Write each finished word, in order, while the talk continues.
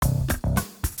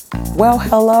Well,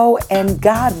 hello and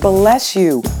God bless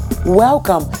you.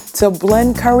 Welcome to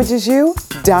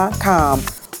BlenCouragesYou.com,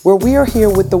 where we are here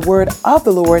with the word of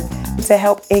the Lord to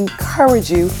help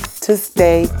encourage you to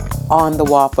stay on the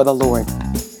wall for the Lord.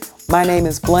 My name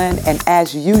is Blen, and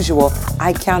as usual,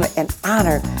 I count it an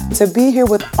honor to be here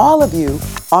with all of you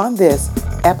on this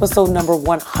episode number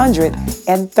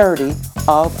 130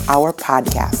 of our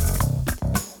podcast.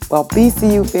 Well,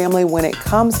 BCU family, when it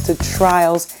comes to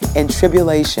trials and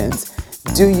tribulations,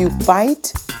 do you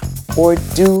fight or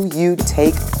do you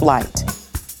take flight?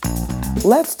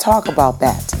 Let's talk about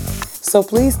that. So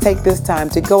please take this time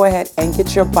to go ahead and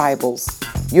get your Bibles,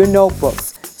 your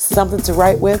notebooks, something to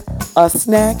write with, a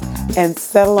snack, and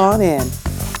settle on in.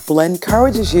 Blen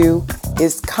Encourages You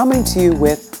is coming to you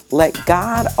with Let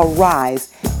God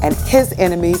Arise and His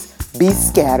enemies be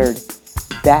scattered.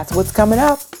 That's what's coming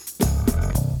up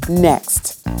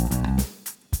next.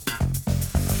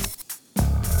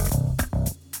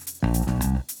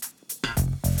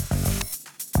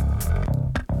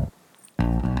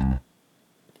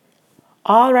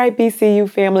 All right, BCU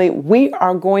family, we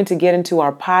are going to get into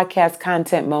our podcast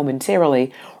content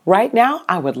momentarily. Right now,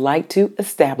 I would like to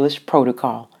establish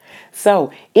protocol.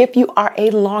 So if you are a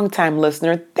longtime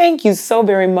listener, thank you so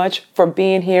very much for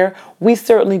being here. We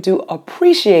certainly do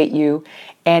appreciate you.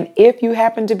 And if you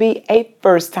happen to be a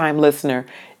first-time listener,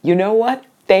 you know what?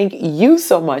 Thank you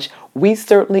so much. We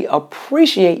certainly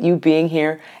appreciate you being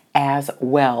here as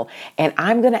well. And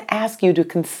I'm going to ask you to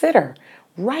consider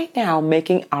right now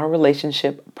making our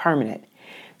relationship permanent.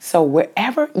 So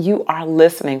wherever you are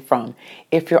listening from,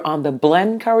 if you're on the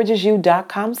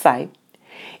BlenCouragesYou.com site,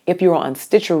 if you're on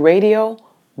Stitcher Radio,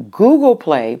 Google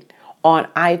Play, on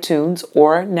iTunes,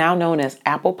 or now known as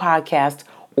Apple Podcast,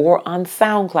 or on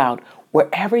SoundCloud,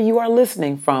 wherever you are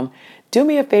listening from, do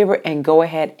me a favor and go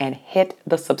ahead and hit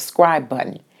the subscribe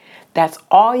button. That's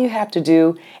all you have to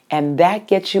do, and that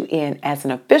gets you in as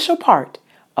an official part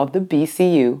of the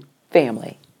BCU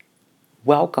family.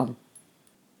 Welcome.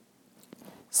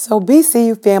 So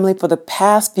BCU family, for the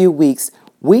past few weeks,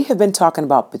 we have been talking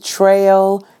about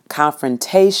betrayal,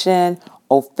 confrontation,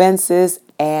 offenses,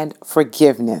 and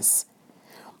forgiveness.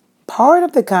 Part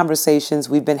of the conversations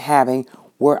we've been having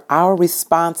were our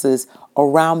responses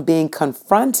around being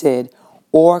confronted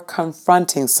or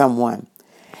confronting someone.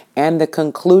 And the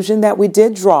conclusion that we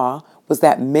did draw was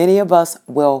that many of us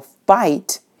will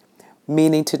fight,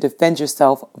 meaning to defend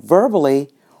yourself verbally,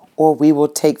 or we will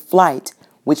take flight,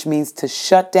 which means to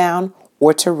shut down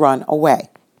or to run away.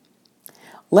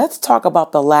 Let's talk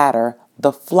about the latter,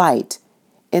 the flight,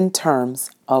 in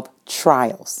terms of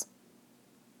trials.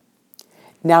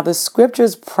 Now, the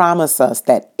scriptures promise us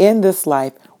that in this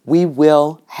life we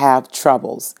will have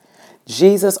troubles.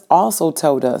 Jesus also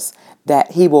told us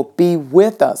that He will be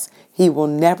with us. He will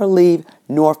never leave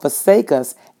nor forsake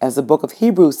us, as the book of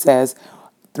Hebrews says,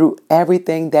 through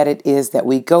everything that it is that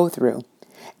we go through.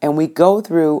 And we go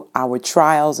through our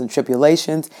trials and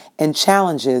tribulations and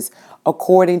challenges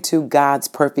according to God's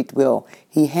perfect will.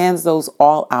 He hands those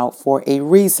all out for a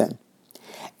reason.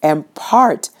 And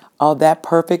part of that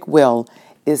perfect will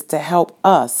is to help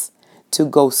us to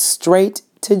go straight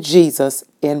to Jesus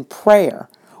in prayer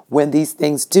when these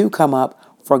things do come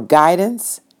up for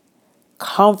guidance,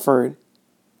 comfort,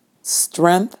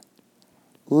 strength,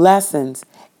 lessons,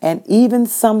 and even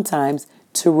sometimes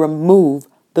to remove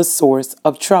the source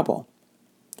of trouble.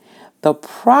 The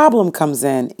problem comes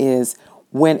in is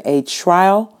when a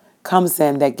trial comes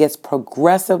in that gets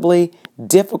progressively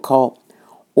difficult,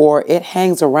 or it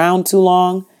hangs around too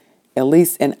long, at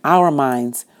least in our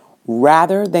minds,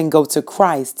 rather than go to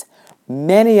Christ,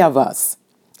 many of us,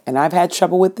 and I've had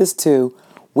trouble with this too,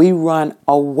 we run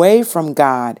away from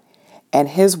God and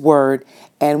His Word,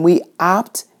 and we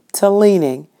opt to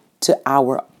leaning to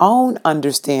our own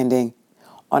understanding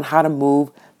on how to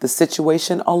move the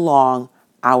situation along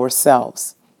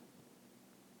ourselves.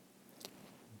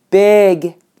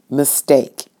 Big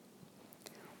mistake.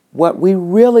 What we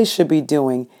really should be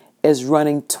doing is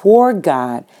running toward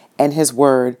God and His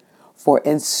Word for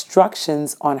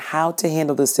instructions on how to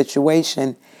handle the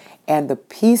situation and the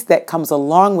peace that comes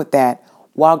along with that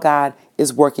while God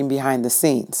is working behind the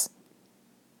scenes.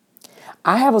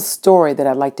 I have a story that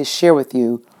I'd like to share with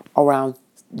you around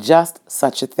just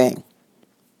such a thing.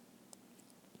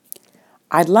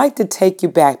 I'd like to take you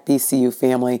back, BCU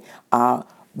family,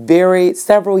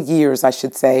 several years, I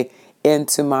should say,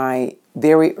 into my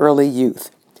very early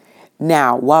youth.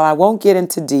 Now, while I won't get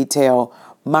into detail,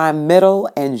 my middle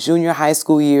and junior high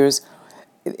school years,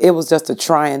 it was just a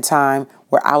trying time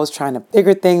where I was trying to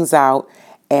figure things out,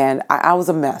 and I was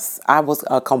a mess. I was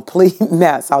a complete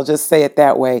mess. I'll just say it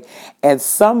that way. And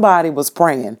somebody was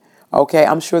praying Okay,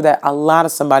 I'm sure that a lot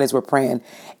of somebody's were praying.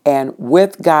 And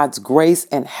with God's grace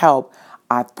and help,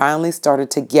 I finally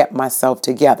started to get myself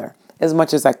together as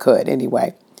much as I could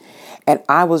anyway. And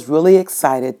I was really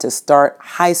excited to start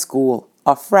high school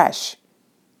afresh.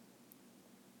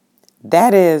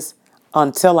 That is,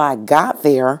 until I got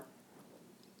there,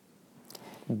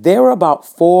 there were about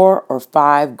 4 or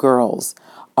 5 girls,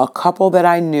 a couple that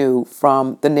I knew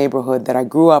from the neighborhood that I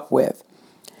grew up with,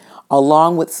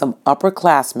 along with some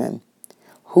upperclassmen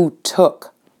who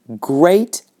took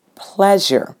great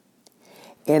pleasure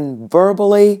in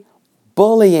verbally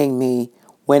bullying me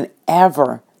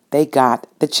whenever they got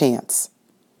the chance.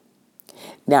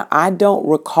 Now, I don't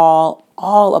recall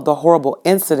all of the horrible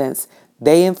incidents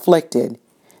they inflicted.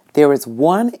 There is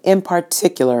one in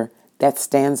particular that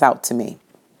stands out to me.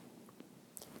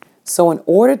 So in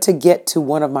order to get to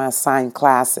one of my assigned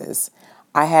classes,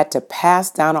 I had to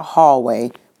pass down a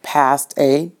hallway past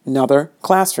another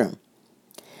classroom.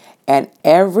 And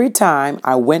every time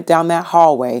I went down that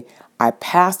hallway, I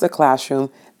passed a classroom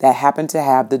that happened to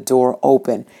have the door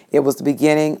open. It was the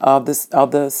beginning of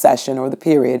the session or the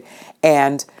period,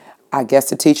 and I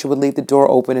guess the teacher would leave the door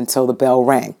open until the bell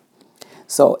rang.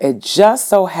 So it just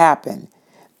so happened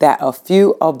that a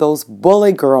few of those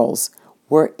bully girls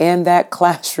were in that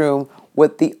classroom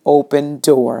with the open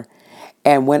door.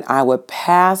 And when I would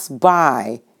pass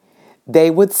by, they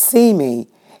would see me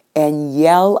and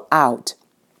yell out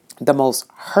the most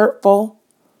hurtful,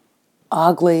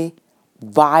 ugly,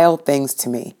 vile things to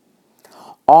me,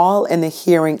 all in the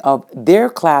hearing of their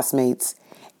classmates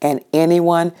and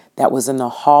anyone that was in the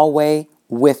hallway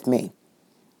with me.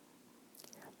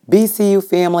 BCU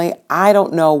family, I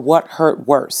don't know what hurt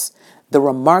worse, the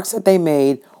remarks that they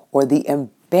made or the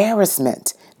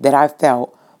embarrassment that I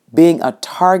felt being a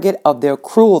target of their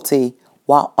cruelty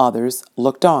while others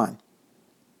looked on.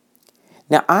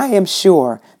 Now, I am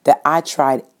sure that I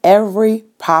tried every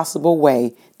possible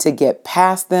way to get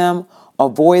past them,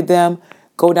 avoid them,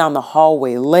 go down the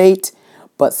hallway late,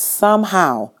 but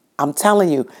somehow, I'm telling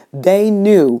you, they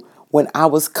knew when I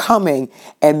was coming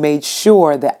and made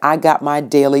sure that I got my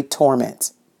daily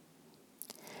torment.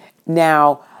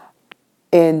 Now,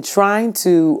 in trying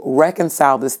to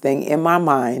reconcile this thing in my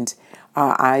mind,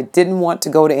 I didn't want to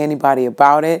go to anybody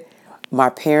about it. My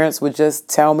parents would just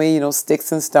tell me,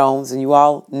 sticks and stones, and you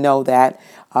all know that.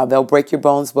 They'll break your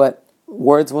bones, but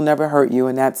words will never hurt you,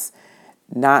 and that's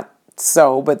not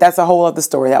so. But that's a whole other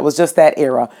story. That was just that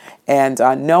era. And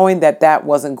knowing that that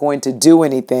wasn't going to do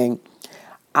anything,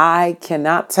 I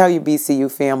cannot tell you,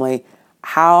 BCU family,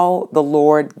 how the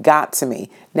Lord got to me.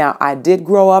 Now, I did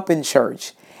grow up in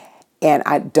church, and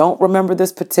I don't remember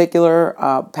this particular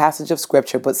passage of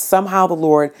scripture, but somehow the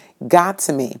Lord got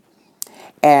to me.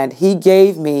 And he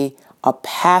gave me a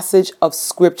passage of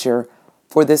scripture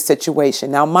for this situation.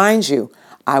 Now, mind you,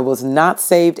 I was not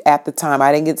saved at the time.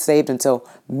 I didn't get saved until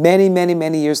many, many,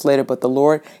 many years later, but the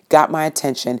Lord got my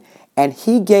attention and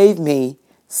he gave me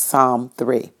Psalm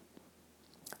 3.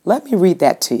 Let me read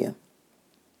that to you.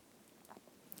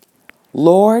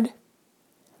 Lord,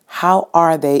 how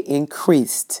are they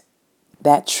increased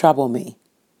that trouble me?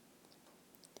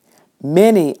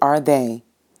 Many are they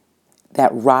that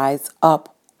rise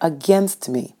up against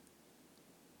me.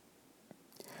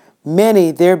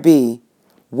 Many there be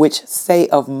which say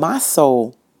of my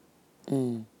soul,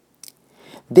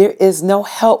 there is no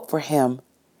help for him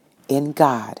in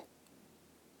God.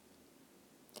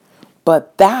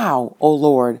 But thou, O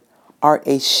Lord, art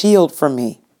a shield for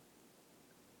me,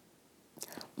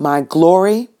 my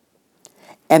glory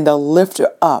and the lifter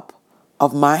up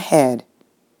of my head.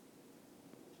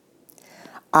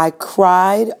 I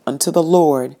cried unto the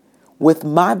Lord with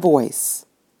my voice,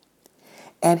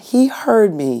 and he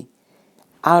heard me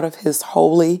out of his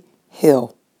holy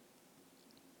hill.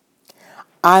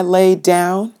 I lay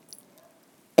down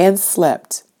and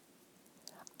slept.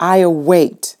 I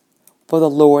awaked, for the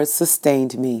Lord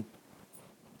sustained me.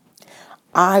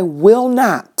 I will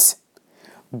not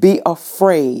be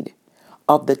afraid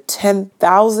of the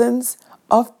 10,000s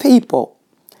of people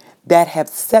that have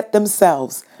set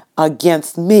themselves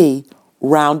against me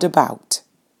round about.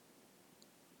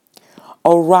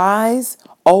 Arise,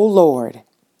 O Lord,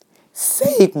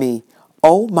 save me,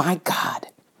 O my God,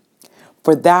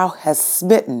 for thou hast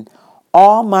smitten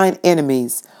all mine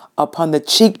enemies upon the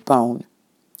cheekbone.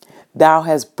 Thou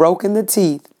hast broken the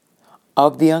teeth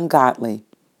of the ungodly.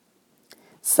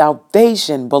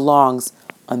 Salvation belongs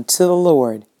unto the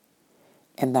Lord,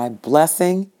 and thy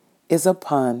blessing is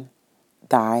upon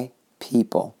thy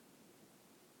people.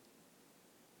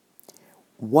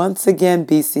 Once again,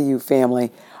 BCU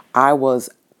family, I was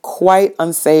quite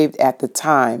unsaved at the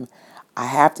time. I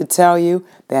have to tell you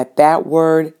that that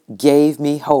word gave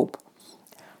me hope.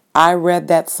 I read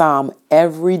that psalm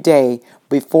every day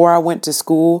before I went to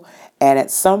school, and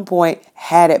at some point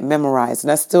had it memorized,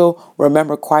 and I still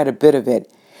remember quite a bit of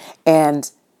it. And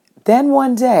then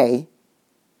one day,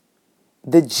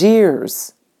 the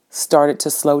jeers started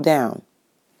to slow down.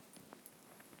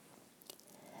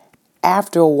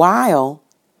 After a while,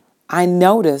 I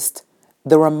noticed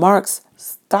the remarks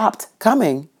stopped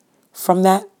coming from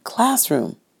that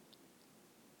classroom.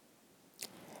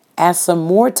 As some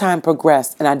more time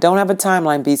progressed, and I don't have a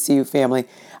timeline, BCU family,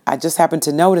 I just happened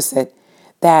to notice it,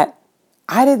 that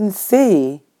I didn't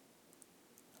see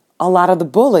a lot of the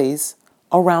bullies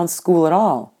around school at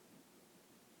all.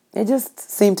 They just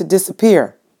seemed to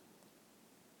disappear.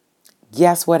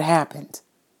 Guess what happened?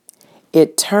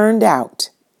 It turned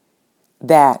out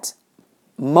that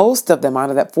most of them, out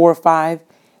of that 4 or 5,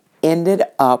 ended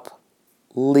up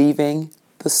leaving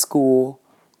the school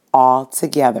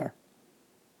altogether.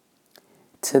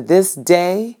 To this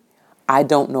day, I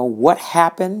don't know what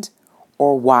happened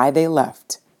or why they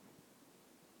left.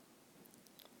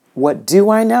 What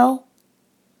do I know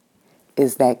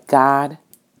is that God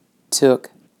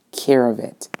took care of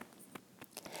it.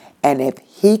 And if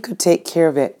He could take care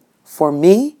of it for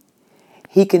me,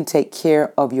 He can take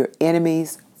care of your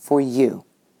enemies for you.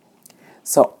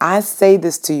 So I say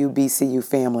this to you, BCU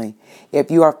family.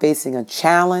 If you are facing a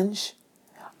challenge,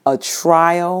 a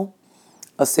trial,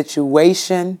 a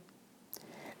situation,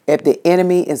 if the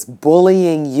enemy is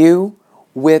bullying you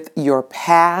with your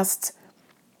past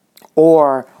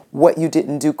or what you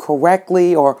didn't do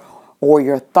correctly or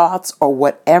your thoughts or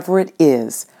whatever it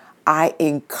is, I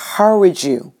encourage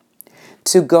you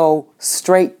to go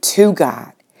straight to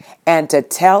God and to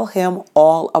tell Him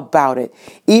all about it.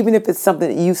 Even if it's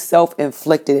something that you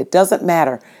self-inflicted, it doesn't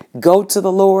matter. Go to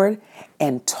the Lord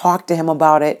and talk to Him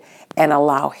about it and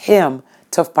allow Him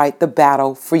to fight the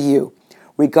battle for you.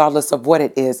 Regardless of what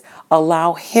it is,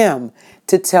 allow Him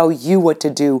to tell you what to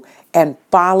do and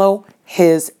follow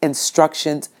His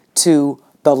instructions to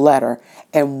the letter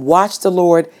and watch the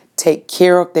Lord take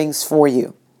care of things for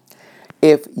you.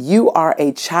 If you are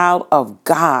a child of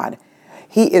God,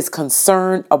 He is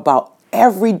concerned about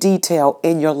every detail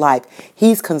in your life.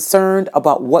 He's concerned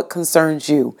about what concerns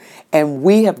you. And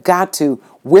we have got to,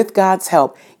 with God's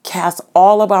help, cast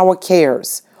all of our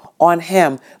cares on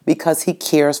Him because He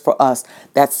cares for us.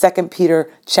 That's 2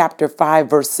 Peter chapter 5,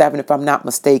 verse 7, if I'm not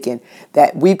mistaken,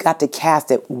 that we've got to cast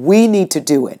it. We need to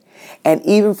do it. And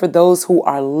even for those who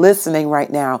are listening right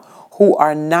now, who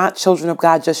are not children of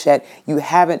God just yet, you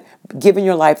haven't given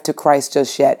your life to Christ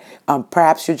just yet.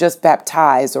 Perhaps you're just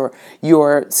baptized or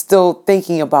you're still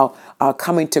thinking about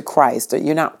coming to Christ, or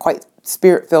you're not quite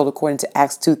Spirit-filled according to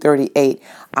Acts 2:38.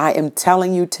 I am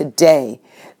telling you today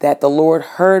that the Lord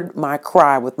heard my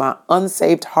cry with my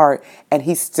unsaved heart, and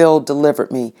He still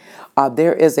delivered me.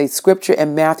 There is a scripture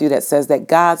in Matthew that says that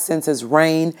God sends His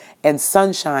rain and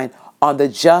sunshine on the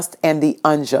just and the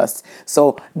unjust.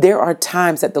 So there are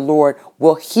times that the Lord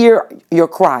will hear your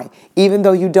cry, even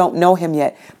though you don't know Him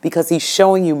yet, because He's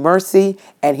showing you mercy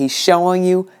and He's showing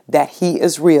you that He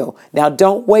is real. Now,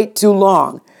 don't wait too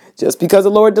long. Just because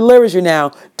the Lord delivers you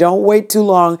now, don't wait too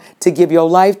long to give your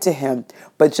life to Him.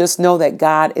 But just know that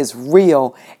God is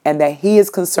real and that He is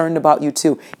concerned about you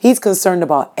too. He's concerned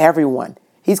about everyone.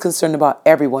 He's concerned about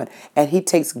everyone, and He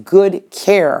takes good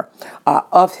care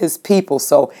of His people.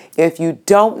 So if you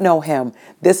don't know Him,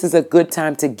 this is a good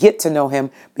time to get to know Him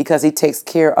because He takes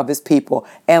care of His people.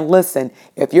 And listen,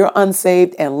 if you're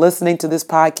unsaved and listening to this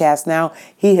podcast now,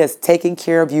 He has taken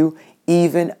care of you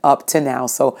even up to now.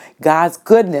 So God's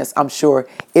goodness, I'm sure,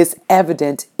 is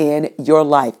evident in your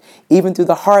life. Even through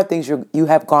the hard things you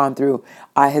have gone through,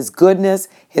 His goodness,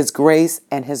 His grace,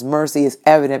 and His mercy is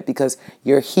evident because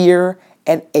you're here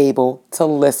and able to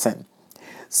listen.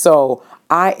 So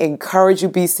I encourage you,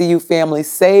 BCU family,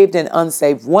 saved and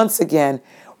unsaved, once again,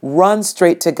 run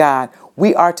straight to God.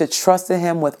 We are to trust in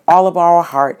Him with all of our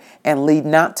heart and lead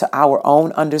not to our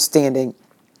own understanding.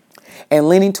 And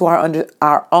leaning to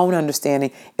our own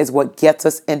understanding is what gets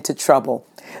us into trouble.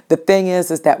 The thing is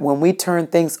that when we turn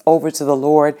things over to the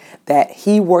Lord, that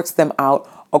He works them out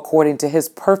according to His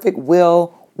perfect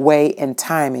will, way, and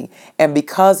timing. And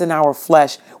because in our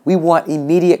flesh, we want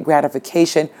immediate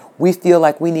gratification, we feel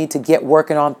like we need to get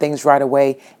working on things right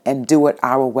away and do it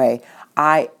our way.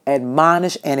 I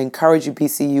admonish and encourage you,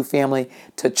 BCU family,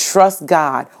 to trust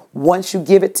God. Once you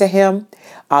give it to Him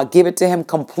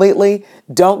completely.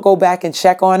 Don't go back and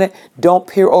check on it. Don't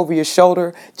peer over your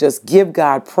shoulder. Just give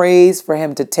God praise for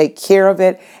Him to take care of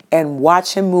it and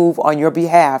watch Him move on your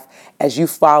behalf as you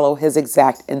follow His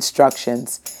exact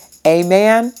instructions.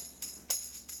 Amen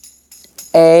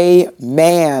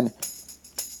Amen.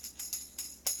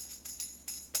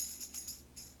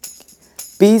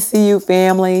 BCU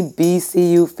family,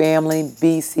 BCU family,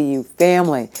 BCU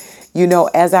family. You know,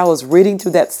 as I was reading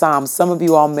through that psalm, some of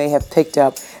you all may have picked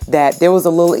up that there was a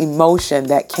little emotion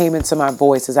that came into my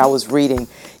voice as I was reading.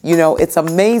 You know, it's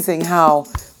amazing how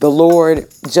the Lord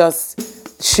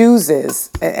just chooses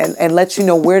and lets you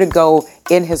know where to go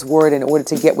in his word in order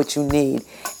to get what you need.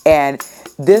 And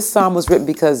this psalm was written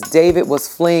because David was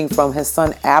fleeing from his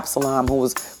son Absalom, who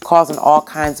was causing all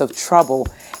kinds of trouble.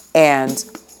 And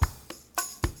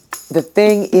the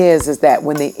thing is that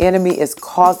when the enemy is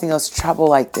causing us trouble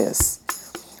like this,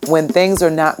 when things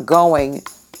are not going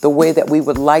the way that we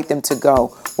would like them to go,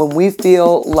 when we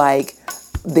feel like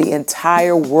the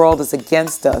entire world is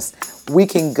against us, we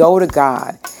can go to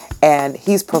God, and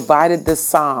he's provided this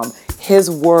psalm, his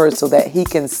word, so that he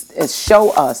can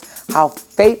show us how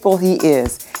faithful he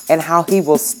is and how he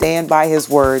will stand by his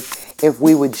word if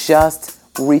we would just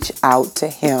reach out to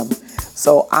him.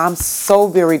 So I'm so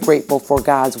very grateful for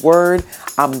God's word.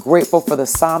 I'm grateful for the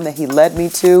psalm that he led me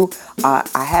to.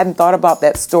 I hadn't thought about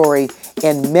that story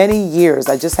in many years.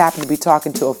 I just happened to be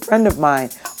talking to a friend of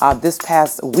mine this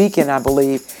past weekend, I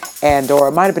believe, or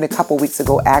it might have been a couple weeks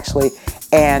ago, actually.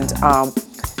 And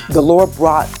the Lord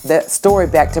brought that story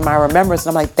back to my remembrance. And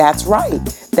I'm like, that's right.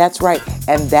 That's right.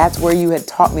 And that's where you had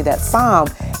taught me that psalm.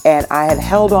 And I had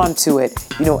held on to it,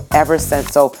 ever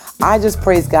since. So I just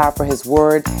praise God for his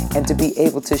word and to be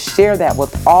able to share that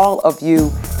with all of you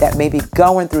that may be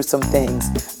going through some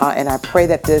things. And I pray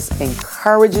that this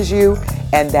encourages you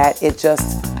and that it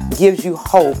just gives you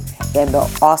hope in the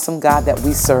awesome God that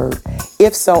we serve.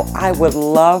 If so, I would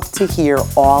love to hear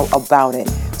all about it.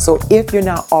 So if you're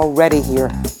not already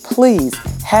here, please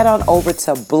head on over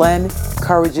to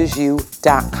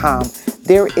BlenEncouragesYou.com.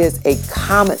 There is a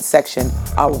comment section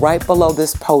right below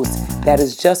this post that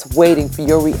is just waiting for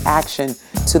your reaction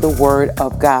to the word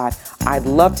of God. I'd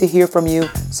love to hear from you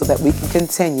so that we can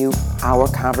continue our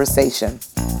conversation.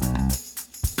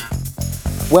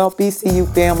 Well, BCU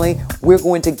family, we're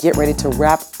going to get ready to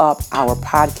wrap up our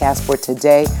podcast for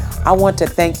today. I want to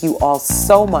thank you all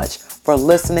so much for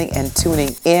listening and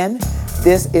tuning in.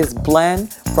 This is Blen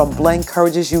from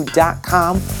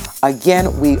BlenEncouragesYou.com.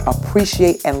 Again, we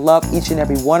appreciate and love each and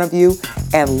every one of you.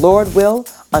 And Lord will,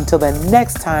 until the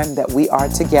next time that we are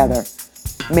together,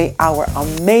 may our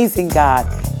amazing God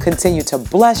continue to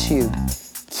bless you,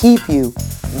 keep you,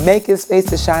 make his face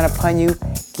to shine upon you,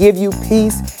 give you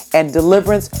peace and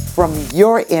deliverance from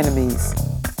your enemies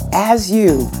as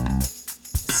you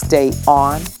stay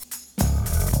on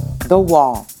the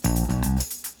wall.